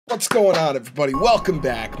What's going on, everybody? Welcome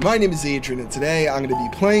back. My name is Adrian, and today I'm going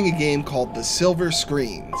to be playing a game called The Silver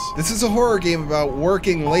Screens. This is a horror game about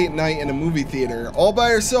working late night in a movie theater, all by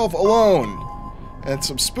yourself, alone. And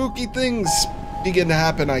some spooky things begin to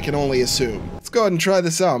happen, I can only assume. Let's go ahead and try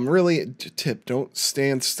this out. Tip, don't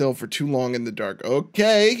stand still for too long in the dark.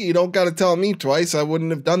 Okay, you don't got to tell me twice. I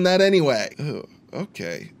wouldn't have done that anyway. Ugh,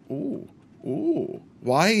 okay. Ooh.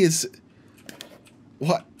 Why is...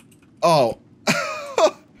 What? Oh.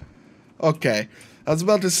 Okay, I was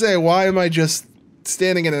about to say, why am I just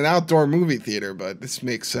standing in an outdoor movie theater, but this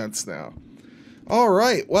makes sense now.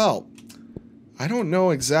 Alright, well, I don't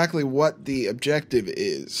know exactly what the objective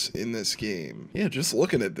is in this game. Yeah, just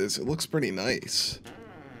looking at this, it looks pretty nice.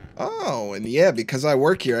 Oh, and yeah, because I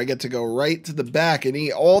work here, I get to go right to the back and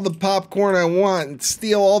eat all the popcorn I want and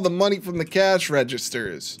steal all the money from the cash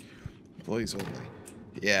registers. Employees only.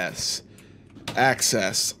 Yes.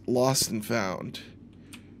 Access. Lost and found.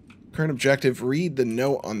 Current objective, read the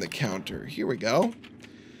note on the counter. Here we go.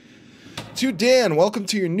 To Dan, welcome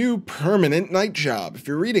to your new permanent night job. If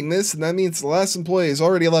you're reading this, then that means the last employee has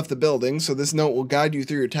already left the building, so this note will guide you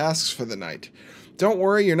through your tasks for the night. Don't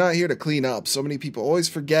worry, you're not here to clean up. So many people always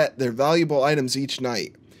forget their valuable items each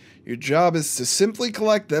night. Your job is to simply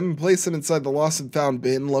collect them and place them inside the lost and found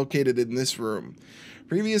bin located in this room.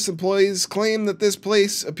 Previous employees claim that this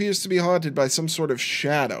place appears to be haunted by some sort of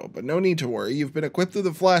shadow, but no need to worry. You've been equipped with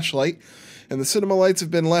a flashlight, and the cinema lights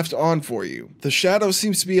have been left on for you. The shadow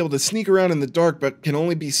seems to be able to sneak around in the dark, but can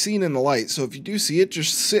only be seen in the light, so if you do see it,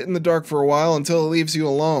 just sit in the dark for a while until it leaves you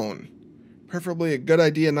alone. Preferably a good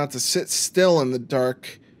idea not to sit still in the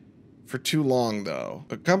dark for too long, though.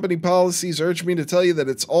 But company policies urge me to tell you that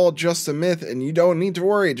it's all just a myth, and you don't need to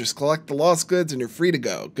worry. Just collect the lost goods and you're free to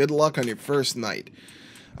go. Good luck on your first night.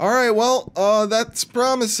 Alright, well, that's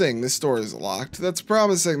promising. This door is locked. That's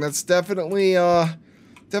promising. That's definitely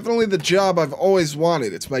the job I've always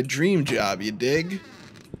wanted. It's my dream job, you dig?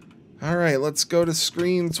 Alright, let's go to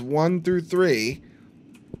screens 1 through 3.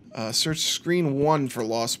 Search screen 1 for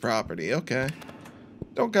lost property. Okay.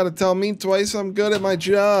 Don't gotta tell me twice, I'm good at my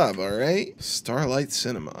job, alright? Starlight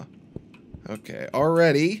Cinema. Okay,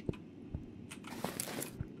 already.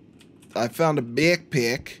 I found a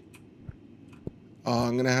backpack.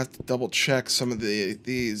 I'm gonna have to double check some of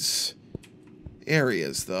these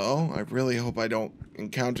areas, though. I really hope I don't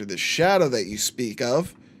encounter the shadow that you speak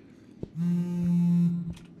of.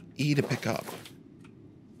 E to pick up.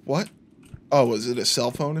 What? Oh, is it a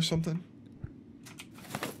cell phone or something?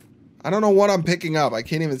 I don't know what I'm picking up. I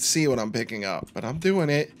can't even see what I'm picking up, but I'm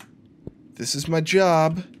doing it. This is my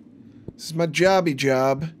job. This is my jobby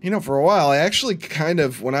job. You know, for a while, I actually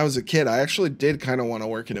when I was a kid, I actually did kind of want to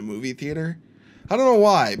work in a movie theater. I don't know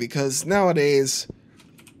why, because nowadays...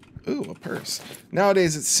 Ooh, a purse.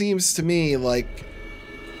 Nowadays, it seems to me like...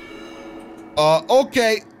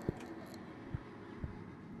 Okay.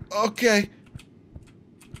 Okay.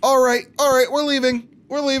 Alright, we're leaving.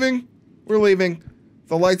 We're leaving.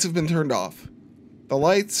 The lights have been turned off. The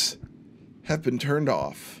lights have been turned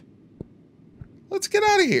off. Let's get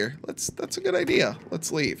out of here. That's a good idea.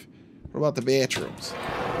 Let's leave. What about the bathrooms?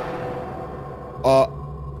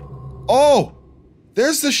 Oh!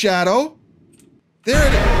 There's the shadow. There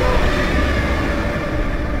it is.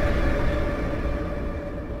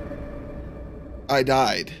 I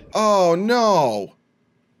died. Oh, no.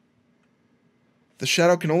 The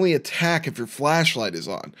shadow can only attack if your flashlight is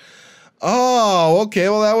on. Oh, okay.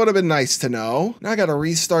 Well, that would have been nice to know. Now I gotta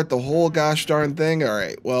restart the whole gosh darn thing. All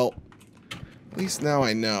right. Well, at least now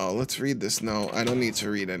I know. Let's read this note. I don't need to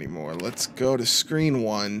read anymore. Let's go to screen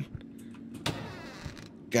 1.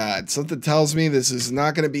 God, something tells me this is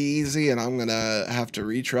not going to be easy, and I'm going to have to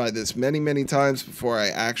retry this many, many times before I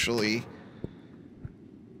actually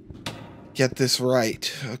get this right.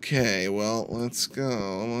 Okay, well, let's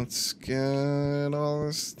go. Let's get all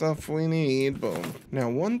the stuff we need. Boom. Now,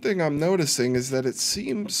 one thing I'm noticing is that it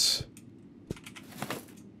seems...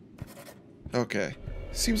 Okay.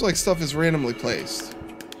 Seems like stuff is randomly placed.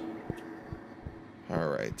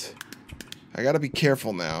 Alright. I gotta be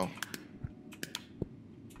careful now.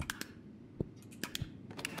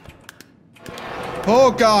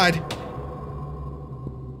 Oh, God!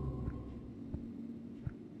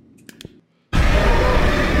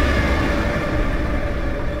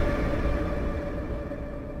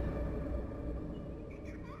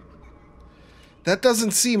 That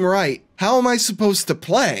doesn't seem right. How am I supposed to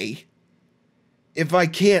play if I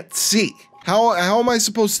can't see? How am I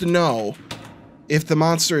supposed to know if the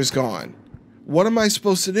monster is gone? What am I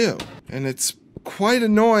supposed to do? And it's quite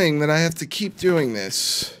annoying that I have to keep doing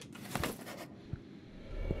this.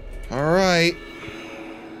 Alright.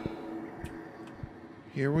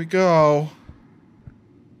 Here we go.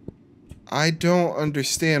 I don't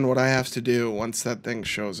understand what I have to do once that thing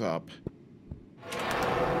shows up.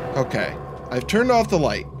 Okay. I've turned off the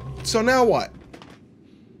light. So now what?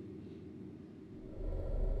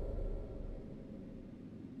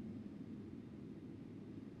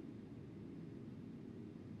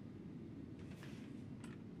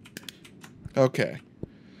 Okay.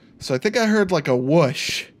 So I think I heard like a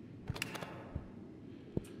whoosh.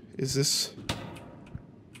 Is this...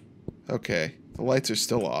 Okay. The lights are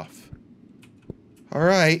still off.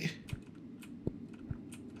 Alright.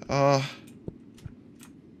 I'm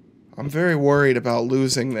very worried about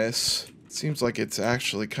losing this. It seems like it's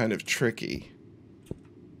actually kind of tricky.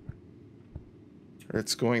 Or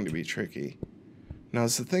it's going to be tricky. Now,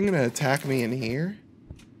 is the thing going to attack me in here?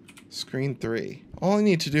 Screen 3. All I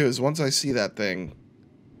need to do is, once I see that thing,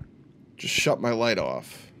 just shut my light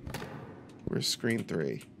off. Where's screen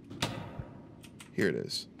 3? Here it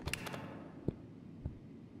is.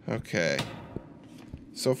 Okay.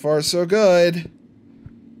 So far, so good.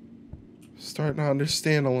 Starting to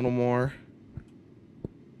understand a little more.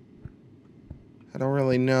 I don't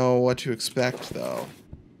really know what to expect, though.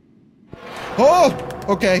 Oh!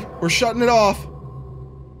 Okay, we're shutting it off.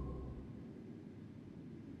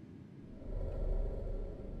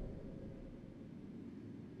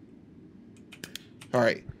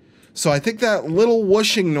 Alright. So I think that little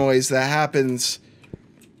whooshing noise that happens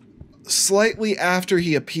slightly after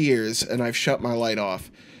he appears and I've shut my light off,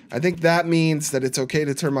 I think that means that it's okay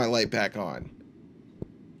to turn my light back on.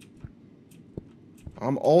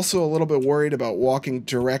 I'm also a little bit worried about walking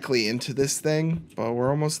directly into this thing, but we're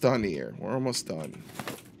almost done here. We're almost done.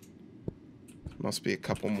 Must be a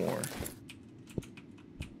couple more.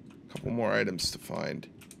 Couple more items to find.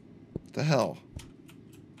 What the hell?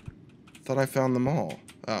 Thought I found them all.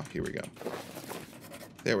 Oh, here we go.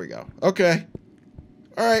 There we go. Okay.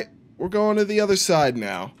 Alright, we're going to the other side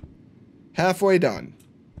now. Halfway done.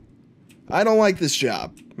 I don't like this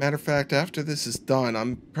job. Matter of fact, after this is done,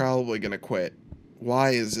 I'm probably gonna quit.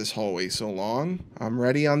 Why is this hallway so long? I'm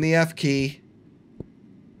ready on the F key.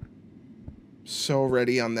 So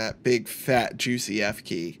ready on that big, fat, juicy F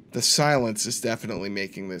key. The silence is definitely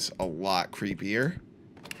making this a lot creepier.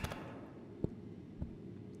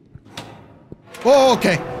 Oh,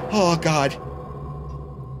 okay. Oh, God.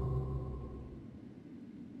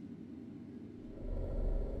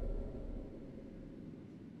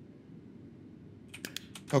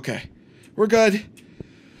 Okay. We're good.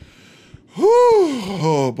 Whew.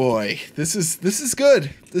 Oh, boy. This is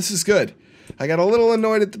good. This is good. I got a little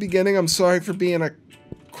annoyed at the beginning. I'm sorry for being a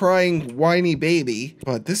crying, whiny baby.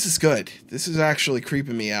 But this is good. This is actually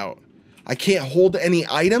creeping me out. I can't hold any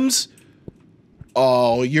items?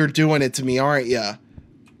 Oh, you're doing it to me, aren't ya?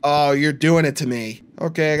 Oh, you're doing it to me.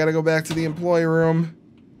 Okay, I gotta go back to the employee room.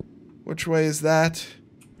 Which way is that?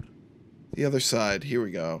 The other side. Here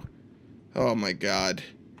we go. Oh my God.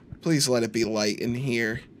 Please let it be light in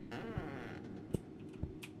here.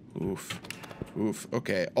 Oof. Oof.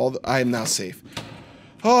 Okay, I am now safe.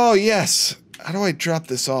 Oh, yes. How do I drop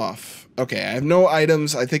this off? Okay, I have no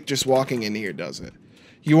items. I think just walking in here does it.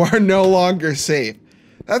 You are no longer safe.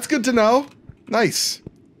 That's good to know. Nice.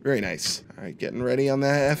 Very nice. All right, getting ready on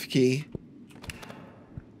that F key.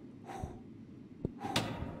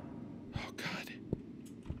 Oh, God.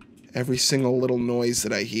 Every single little noise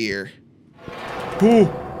that I hear. Ooh.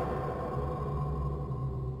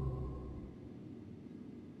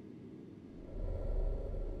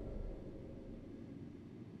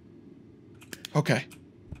 Okay.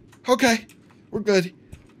 Okay. We're good.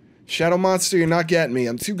 Shadow monster, you're not getting me.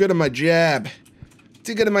 I'm too good at my jab.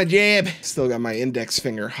 Too good at my jab. Still got my index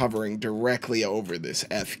finger hovering directly over this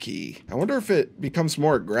F key. I wonder if it becomes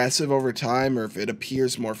more aggressive over time or if it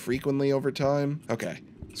appears more frequently over time. Okay.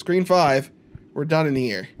 Screen 5. We're done in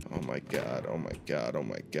here. Oh my God. Oh my God. Oh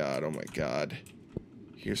my God. Oh my God.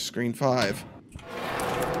 Here's screen 5.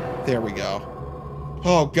 There we go.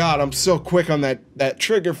 Oh God, I'm so quick on that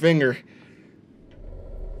trigger finger.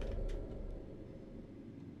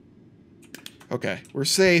 Okay, we're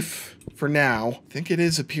safe for now. I think it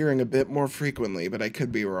is appearing a bit more frequently, but I could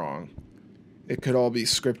be wrong. It could all be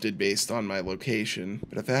scripted based on my location.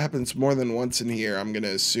 But if it happens more than once in here, I'm going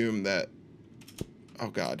to assume that... Oh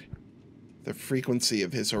God. The frequency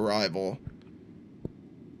of his arrival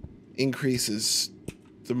increases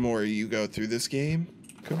the more you go through this game.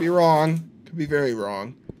 Could be wrong. Could be very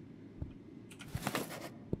wrong.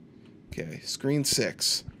 Okay, screen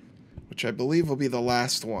 6. Which I believe will be the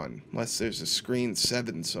last one. Unless there's a screen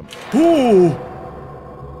 7 somewhere. Ooh!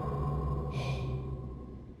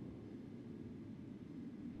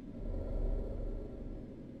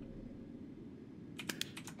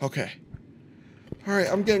 Okay. Alright,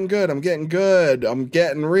 I'm getting good. I'm getting good. I'm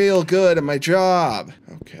getting real good at my job.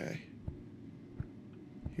 Okay.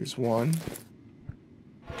 Here's one.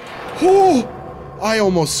 Oh! I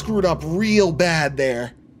almost screwed up real bad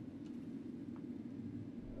there.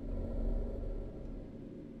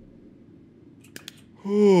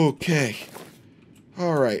 Okay.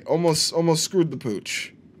 Alright, almost screwed the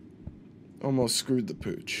pooch. Almost screwed the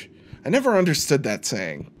pooch. I never understood that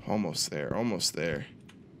saying. Almost there, almost there.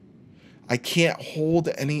 I can't hold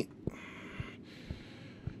any...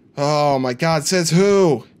 Oh my god, says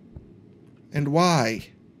who? And why?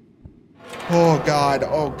 Oh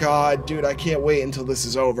god, dude, I can't wait until this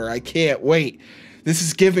is over. I can't wait. This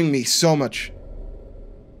is giving me so much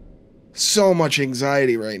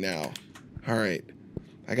anxiety right now. Alright.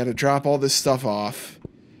 I gotta drop all this stuff off.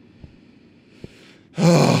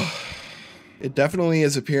 It definitely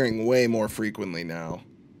is appearing way more frequently now.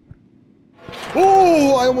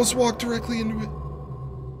 Oh, I almost walked directly into it.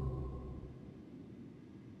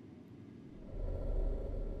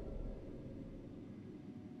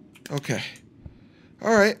 Okay.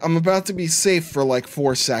 Alright, I'm about to be safe for like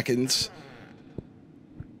 4 seconds.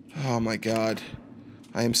 Oh my god.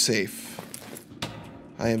 I am safe.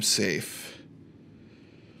 I am safe.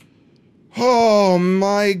 Oh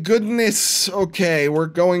my goodness. Okay, we're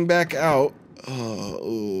going back out.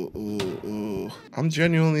 Oh, I'm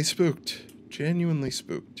genuinely spooked. Genuinely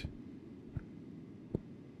spooked.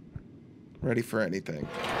 Ready for anything.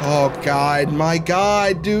 Oh god, my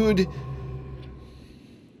god, dude.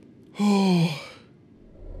 Oh.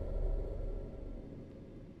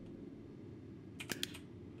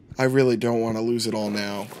 I really don't want to lose it all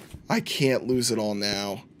now. I can't lose it all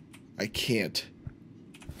now. I can't.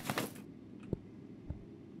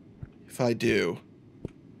 If I do,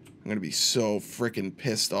 I'm gonna be so freaking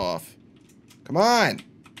pissed off. Come on!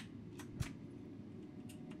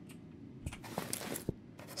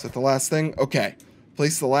 Is that the last thing? Okay.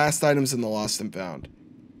 Place the last items in the lost and found.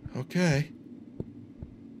 Okay.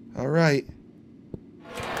 Alright.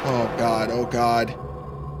 Oh god, oh god.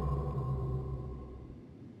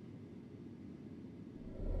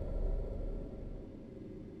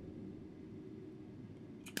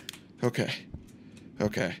 Okay.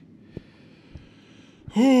 Okay.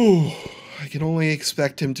 Whew. I can only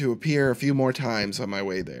expect him to appear a few more times on my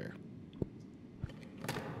way there.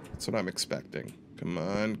 That's what I'm expecting. Come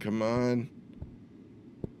on, come on.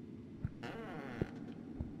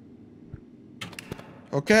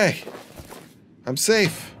 Okay. I'm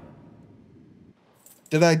safe.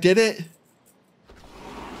 Did it?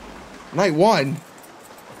 Night 1.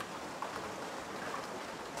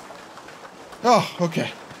 Oh,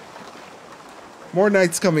 okay. More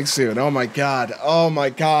nights coming soon. Oh my god. Oh my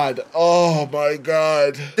god. Oh my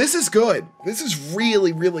god. This is good. This is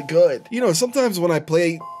really, really good. You know, sometimes when I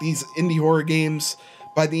play these indie horror games,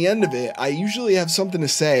 by the end of it, I usually have something to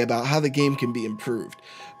say about how the game can be improved.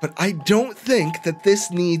 But I don't think that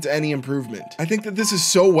this needs any improvement. I think that this is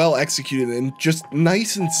so well executed and just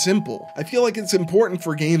nice and simple. I feel like it's important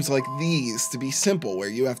for games like these to be simple, where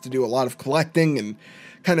you have to do a lot of collecting and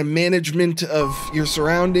kind of management of your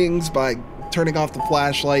surroundings by turning off the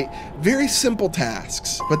flashlight. Very simple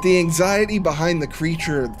tasks, but the anxiety behind the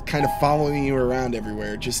creature kind of following you around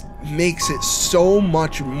everywhere just makes it so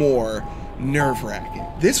much more nerve-wracking.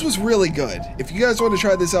 This was really good. If you guys want to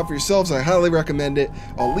try this out for yourselves, I highly recommend it.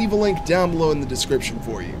 I'll leave a link down below in the description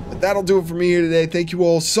for you. But that'll do it for me here today. Thank you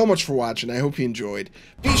all so much for watching. I hope you enjoyed.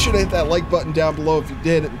 Be sure to hit that like button down below if you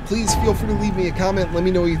did. And please feel free to leave me a comment. Let me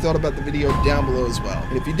know what you thought about the video down below as well.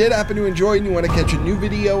 And if you did happen to enjoy and you want to catch a new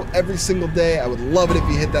video every single day, I would love it if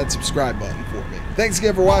you hit that subscribe button for me. Thanks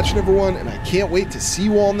again for watching, everyone, and I can't wait to see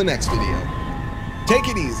you all in the next video. Take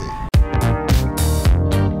it easy.